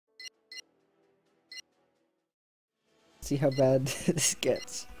see how bad this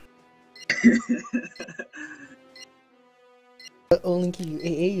gets. But only give you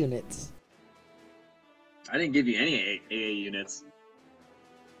AA units. I didn't give you any AA units.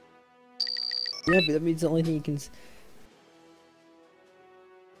 Yeah, but that means the only thing you can.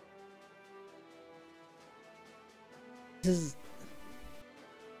 This is.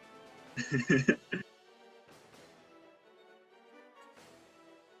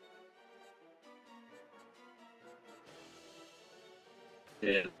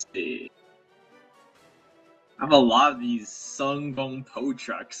 Let's see. I have a lot of these Sungbong tow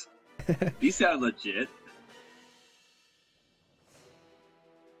trucks. These sound legit.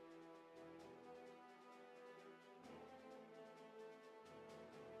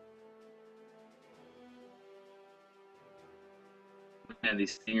 Man,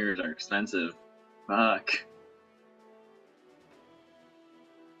 these stingers are expensive. Fuck.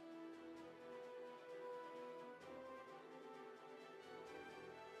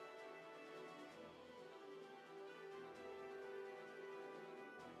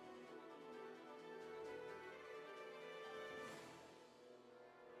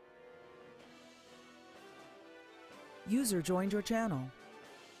 User joined your channel.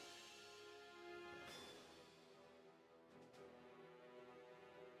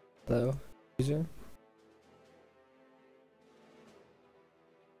 Hello, user.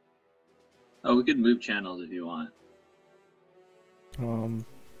 Oh, we could move channels if you want.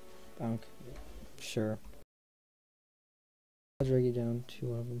 Okay, sure. I'll drag you down to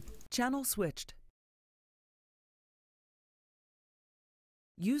one of them. Channel switched.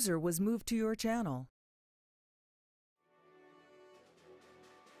 User was moved to your channel.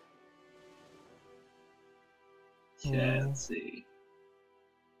 Okay, let's see.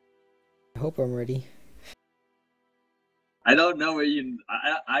 I hope I'm ready. I don't know where you.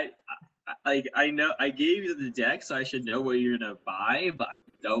 I know I gave you the deck, so I should know what you're gonna buy, but I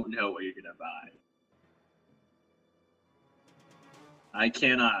don't know what you're gonna buy. I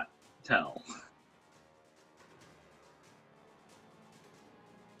cannot tell.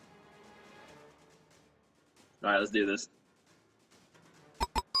 All right, let's do this.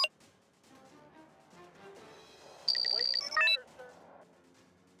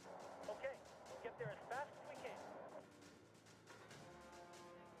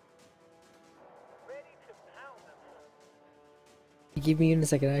 You give me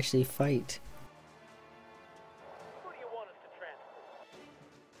units I can actually fight. Who do you want us to transport?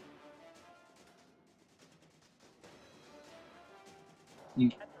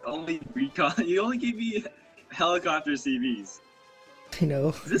 You only recon. You only gave me helicopter CVs. I know.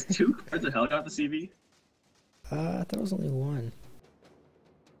 Is this 2 cards of helicopter CV? I thought it was only one.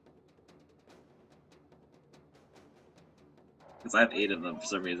 Because I have 8 of them for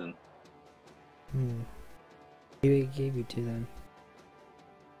some reason. Maybe I gave you 2 then.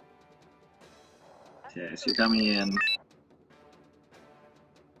 Okay, so you're coming in.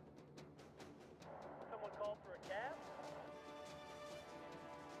 Someone called for a cab?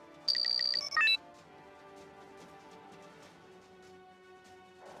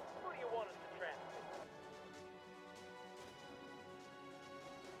 Who do you want us to transport?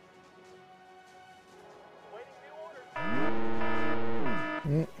 Waiting for your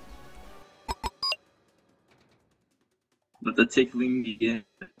orders. Let the tickling begin.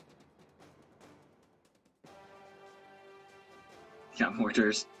 Got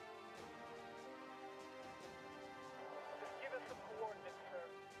mortars. Just give us some coordinates, sir.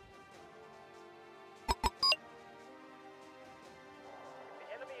 If the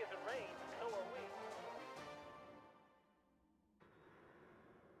enemy is in range, so are we.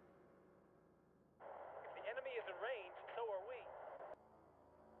 If the enemy is in range, so are we.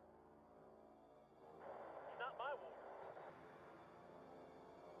 It's not my war.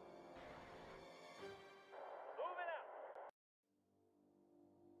 Moving out.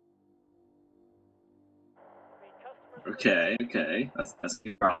 Okay, okay. That's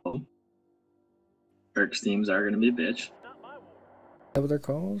the problem. Perk teams are gonna be a bitch. Is that what they're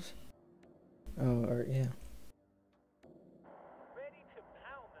called? Oh, or yeah. Ready to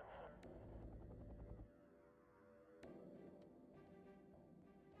pound them, sir.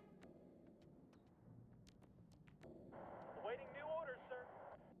 Awaiting new orders, sir.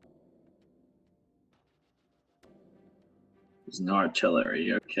 There's no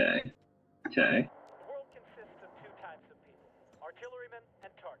artillery. Okay. Okay. The world consists of 2 types of people, artillerymen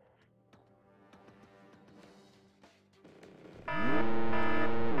and targets.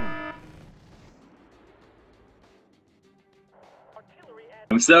 Artillery adds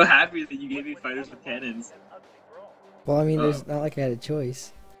I'm so happy that you gave me fighters with cannons. an ugly brawl. Well, I mean, Oh. there's not like I had a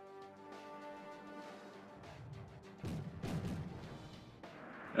choice.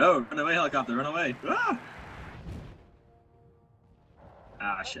 Oh, run away, helicopter, run away. Ah!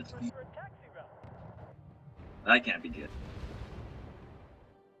 Ah, shit. For a taxi route. That can't be good.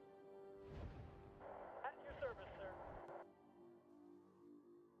 At your service, sir.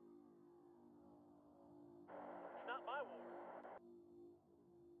 It's not my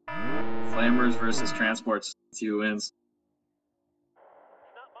war. Flamers versus transports. See who wins.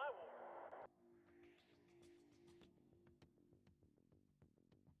 It's not my war.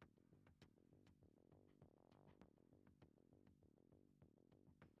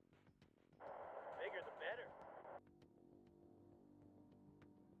 Bigger the better.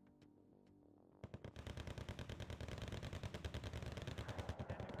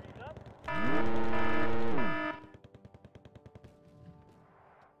 Degrees up.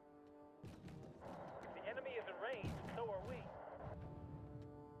 If the enemy is in range, so are we.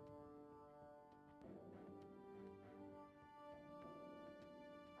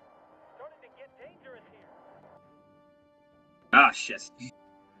 Starting to get dangerous here. Ah, shit.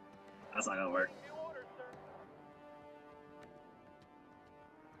 That's not gonna work. New orders, sir.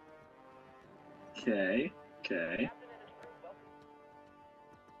 Okay, okay. Captain and his crew welcome.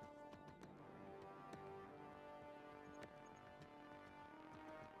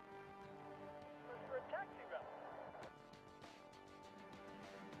 For a taxi route.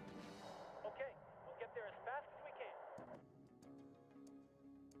 Okay, we'll get there as fast as we can.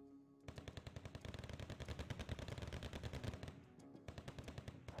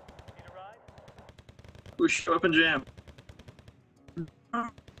 Need a ride? Push, open jam.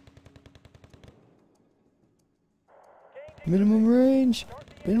 Minimum range.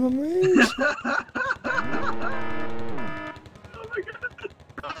 Minimum range. Oh my god.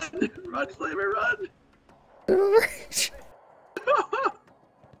 Run, run, Flamer, run. Minimum range.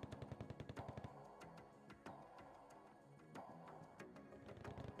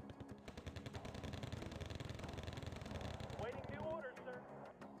 Waiting new orders, sir.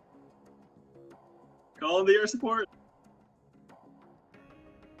 Call in the air support.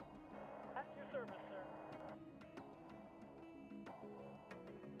 At your service, sir.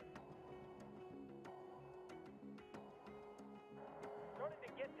 Starting to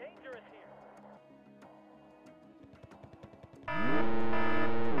get dangerous here.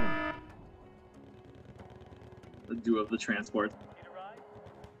 The duo of the transport. Need a ride?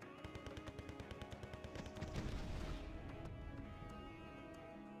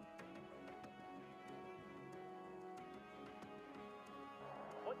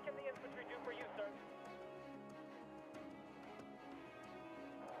 What can the infantry do for you, sir?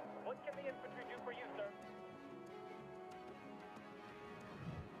 What can the infantry do for you, sir?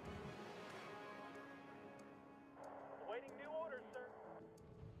 Awaiting new orders, sir.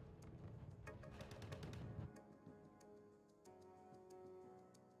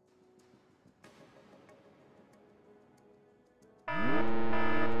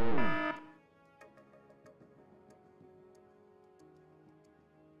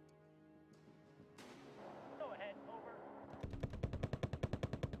 Go ahead, over.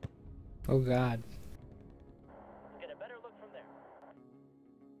 Oh God. Get a better look from there.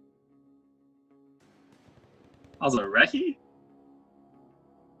 Also, Reki?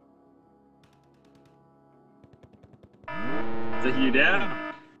 Taking you down.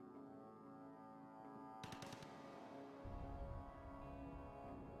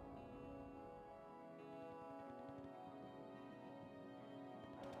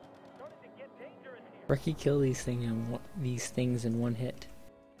 Starting to get dangerous here. Reki kill these things in one hit.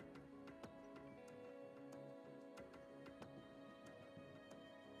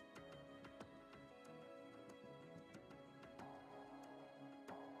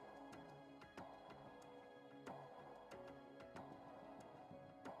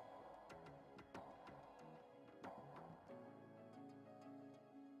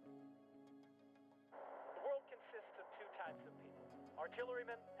 The world consists of two types of people,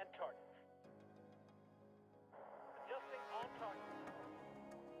 artillerymen and targets. Adjusting on target.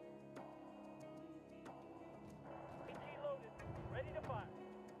 AT loaded, ready to fire.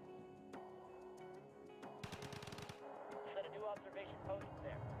 Set a new observation post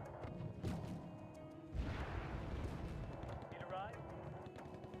there. Need a ride?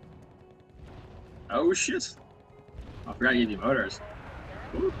 Oh shit. I forgot to give you motors.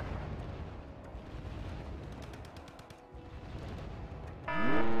 Ooh.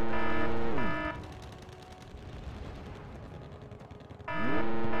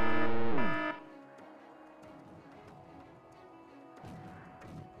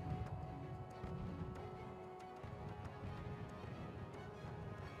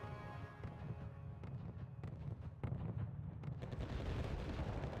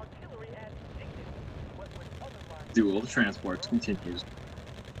 Dual transports continues.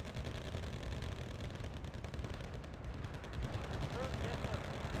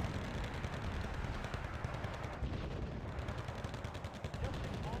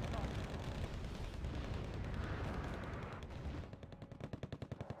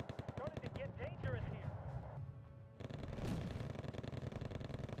 Starting to get dangerous here.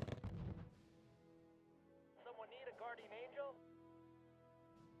 Someone need a guardian angel?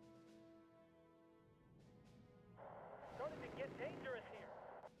 Starting to get dangerous here.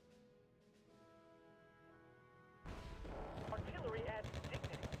 Artillery adds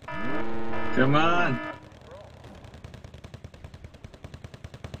dignity. Come on!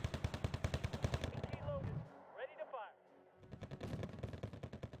 BT loaded. Ready to fire.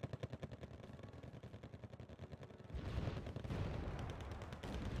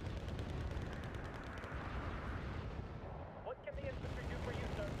 What can the infantry do for you,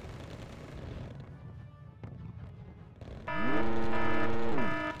 sir?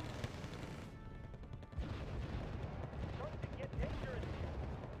 Starting to get dangerous here.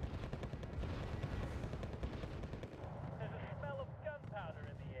 There's a smell of gunpowder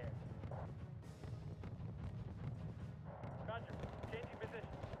in the air. Roger. Changing position.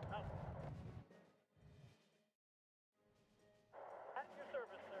 Out. At your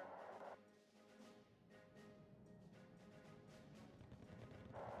service, sir.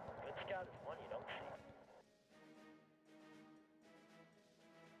 Good scout is one you don't see.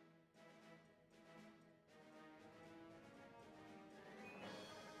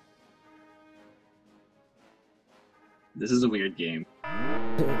 This is a weird game.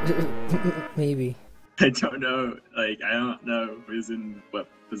 Maybe. I don't know. Like, I don't know who's in what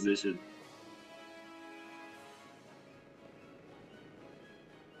position.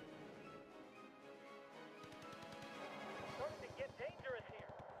 Starting to get dangerous here.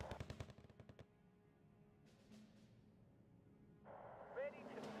 Ready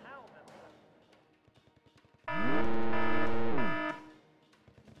to pound them, sir.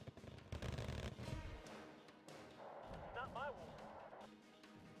 It's not my war.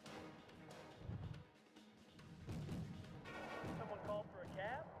 Someone called for a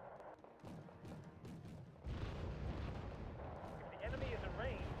cab? If the enemy is in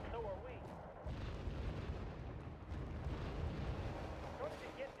range, so are we. Starting to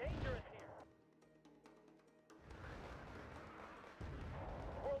get dangerous here.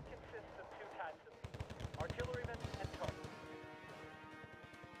 The world consists of two types of people, artillerymen and targets.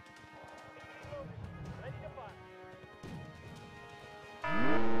 BT loaded, ready to fire.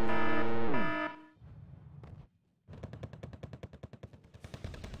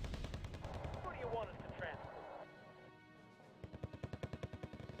 Who do you want us to transport?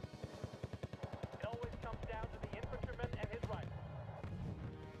 It always comes down to the infantryman and his rifle.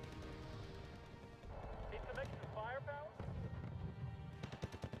 Need some extra firepower?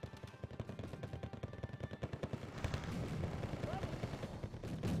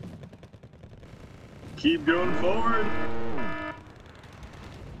 Keep going forward!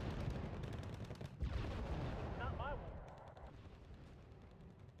 Not my war.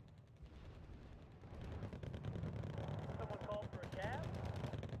 Someone called for a cab?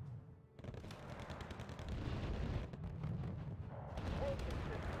 The world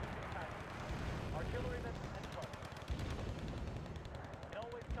consists of two types, artillerymen and targets. It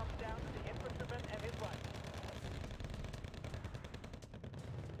always comes down to the infantryman and his rifle.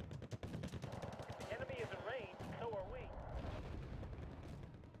 If the enemy is in range, so are we.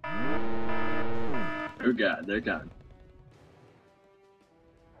 Oh god, they're coming.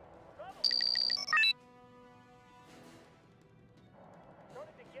 Trouble!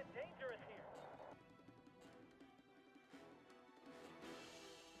 Starting to get dangerous here.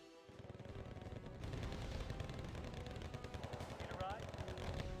 Need a ride?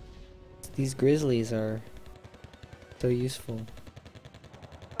 These grizzlies are so useful.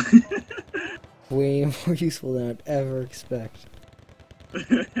 Way more useful than I'd ever expect. Sir,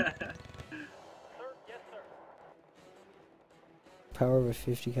 yes, sir. Power of a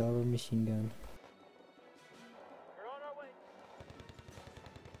 50 caliber machine gun. We're on our way.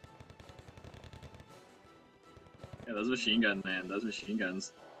 Yeah, those machine guns, man. Those machine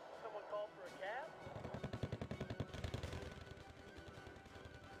guns. Someone called for a cab?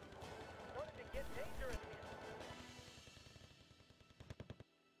 Starting to get dangerous here.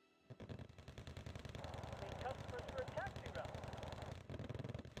 Need customers for a taxi route.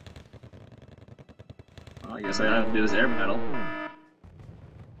 Well, I guess I have to do this air battle.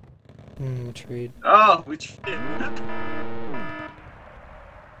 Trade. Oh, we cheated. That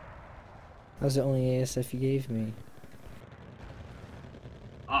was the only ASF you gave me.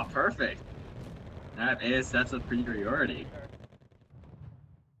 Oh, perfect. have ASS of superiority.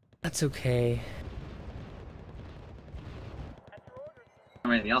 That's okay. At your orders, sir. I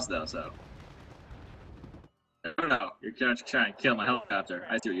don't have anything else though, so. Oh no, you're trying to kill my helicopter.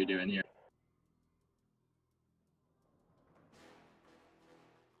 I see what you're doing here.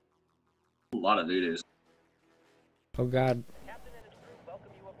 A lot of doo-doos. Oh god. The captain and his crew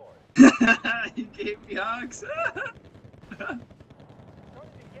welcome you aboard. He gave me hugs. Starting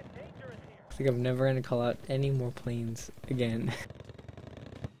to get dangerous here. I think I'm never gonna call out any more planes again.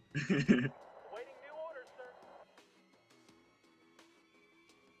 Awaiting new orders, sir.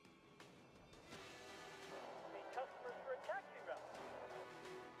 Need customers for a taxi route.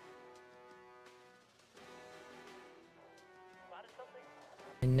 Spotted something?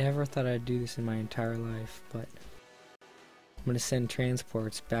 I never thought I'd do this in my entire life, but I'm gonna send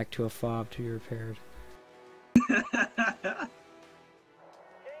transports back to a fob to be repaired.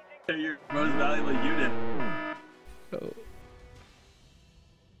 They're your most valuable unit. Oh. You'd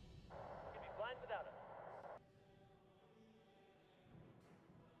be blind without us.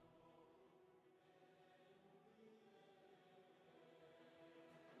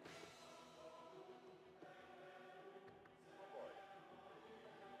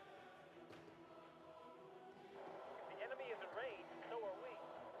 If the enemy is in range, so are we.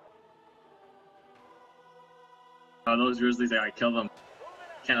 Oh, those grizzlies, I gotta kill them.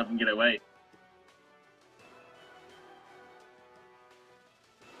 Can't let them get away.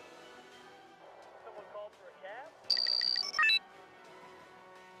 Someone called for a cab?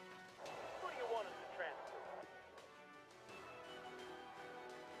 Who do you want us to transport?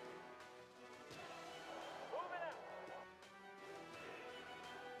 Moving out.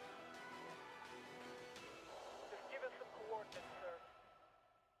 Just give us some coordinates, sir.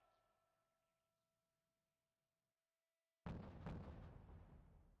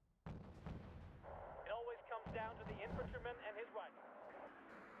 It always comes down to the infantryman and his rifle.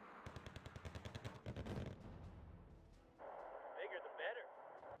 Bigger the better.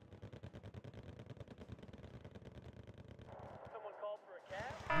 Someone called for a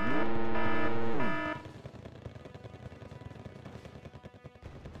cab?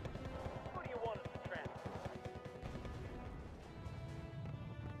 Who do you want us to transport?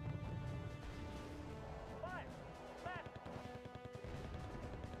 Fire! Smash!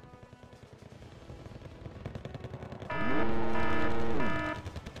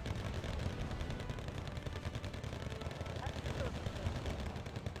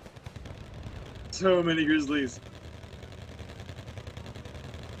 So many grizzlies.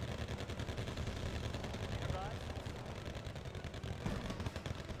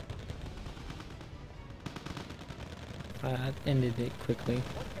 I ended it quickly.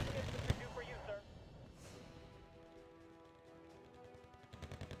 What can the infantry do for you, sir?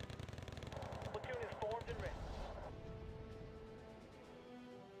 Platoon is formed and ready.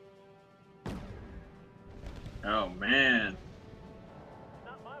 Oh man.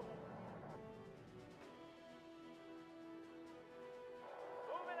 Not my war.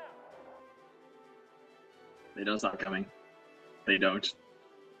 Moving out. They don't stop coming. They don't.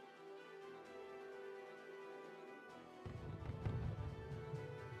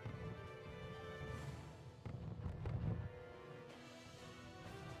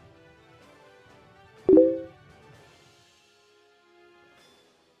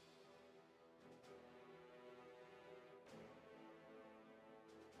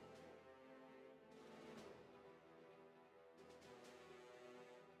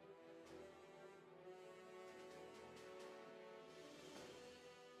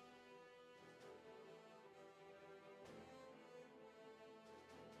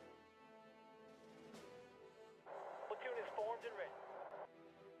 Platoon is formed and ready.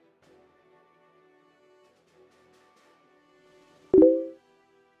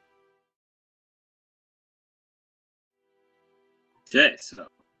 Okay, so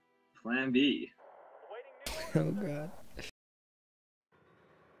plan B. Awaiting new Oh orders. god.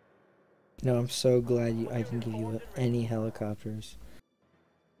 No, I'm so glad I can give you any helicopters.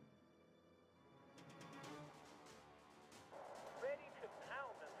 Ready to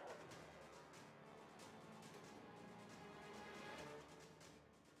pound them.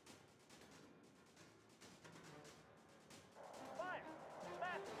 Fire!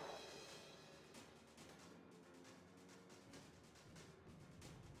 Smash!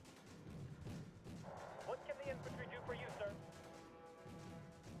 What can the infantry do for you, sir?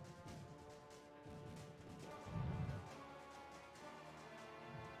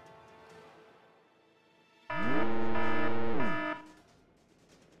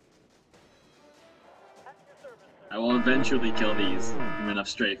 At your service, sir. I will eventually kill these from enough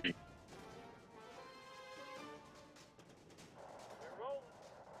strafing.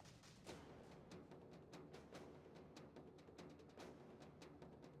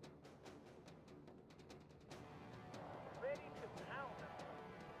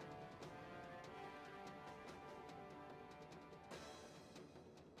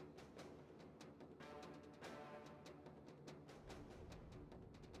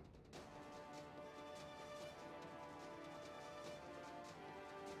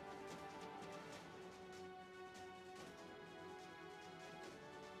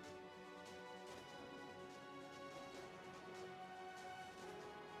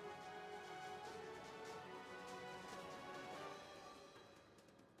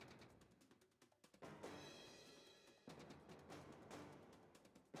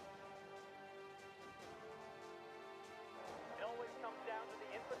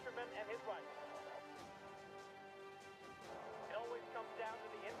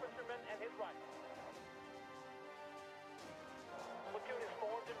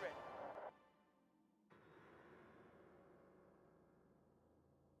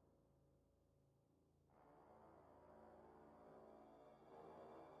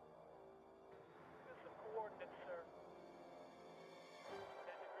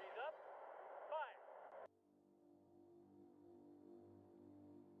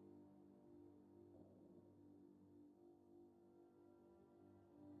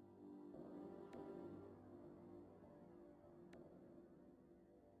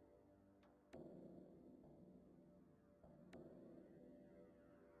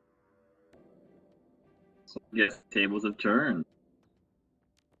 So I guess tables have turned.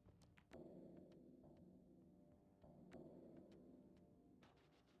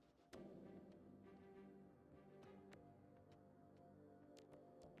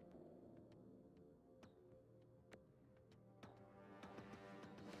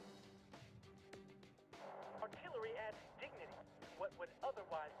 Artillery adds dignity to what would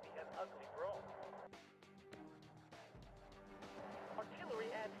otherwise be an ugly brawl.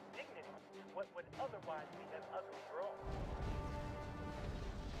 Artillery adds dignity to what would otherwise be an ugly brawl.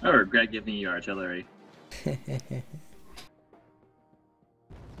 I regret giving you artillery. It's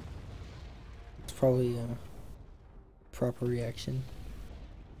probably a proper reaction.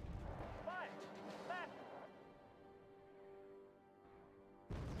 Fire! Back!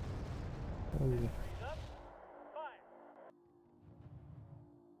 Ooh. Freeze up! Fire!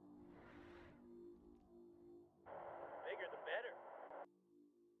 Bigger the better.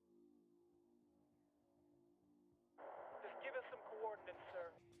 Just give us some coordinates, sir.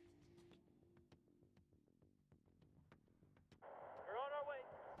 We're on our way.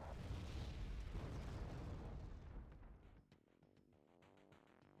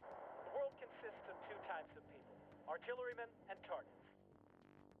 The world consists of two types of people, artillerymen and targets.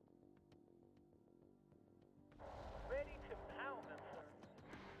 Ready to pound them, sir.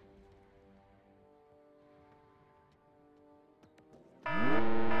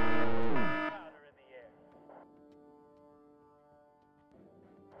 Powder in the air.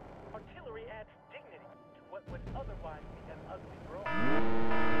 Artillery adds dignity to what would otherwise be an ugly brawl.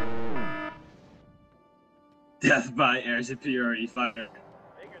 Death by air superiority fire.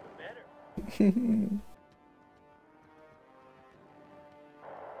 Bigger the better. Sneaking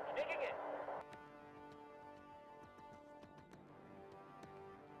in.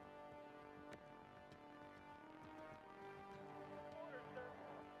 Order, sir.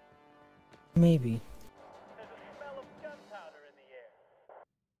 Maybe. There's a smell of gunpowder in the air.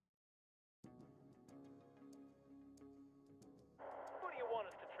 Who do you want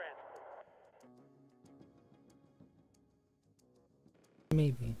us to transport?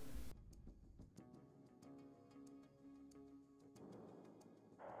 Maybe.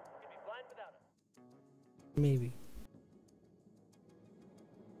 You'd be blind without him. Maybe.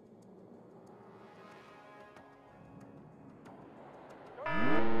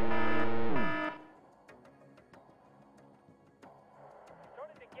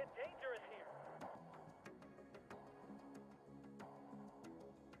 Starting to get dangerous here.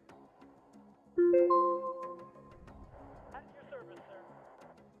 At your service, sir.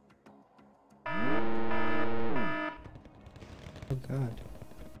 Oh god.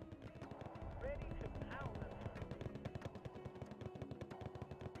 Ready to pound them, sir.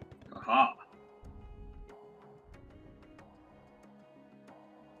 Aha.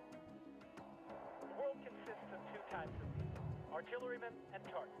 The world consists of two types of people, artillerymen and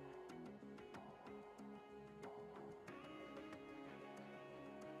targets.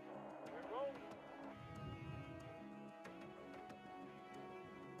 We're rolling.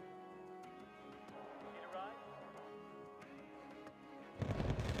 Need a ride?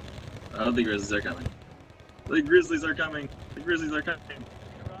 I don't think grizzlies are coming. The grizzlies are coming. The grizzlies are coming. Need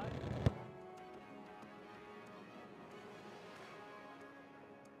a ride?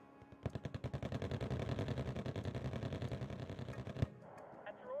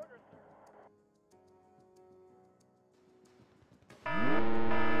 At your orders, sir.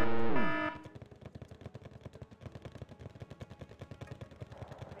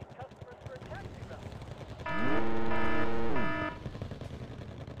 Need customers for a taxi route.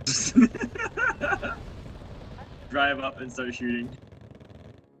 Drive up and start shooting. You'd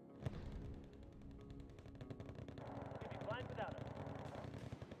be blind without him.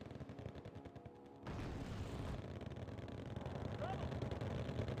 Trouble.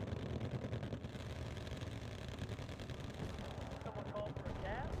 Someone called for a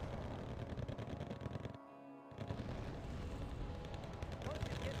cab? Going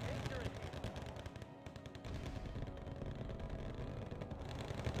to get dangerous here.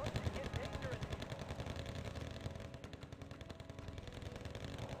 Going to get dangerous here.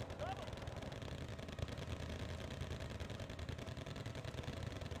 Trouble.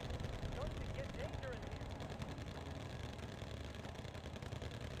 Going to get dangerous here.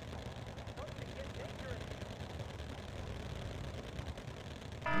 Going to get dangerous here.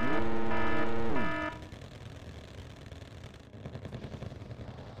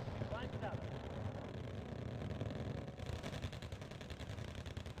 Blind without him.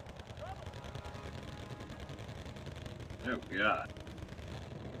 Trouble. Oh god.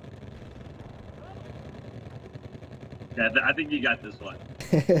 Yeah, I think you got this one.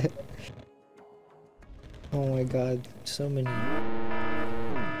 Oh my god, so many.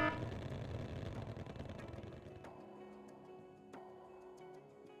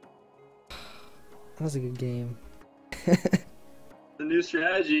 That was a good game. The new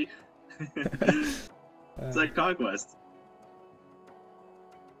strategy. It's like Conquest.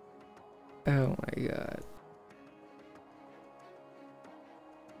 Oh my god.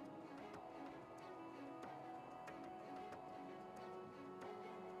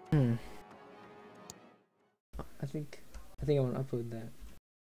 I think I want to upload that.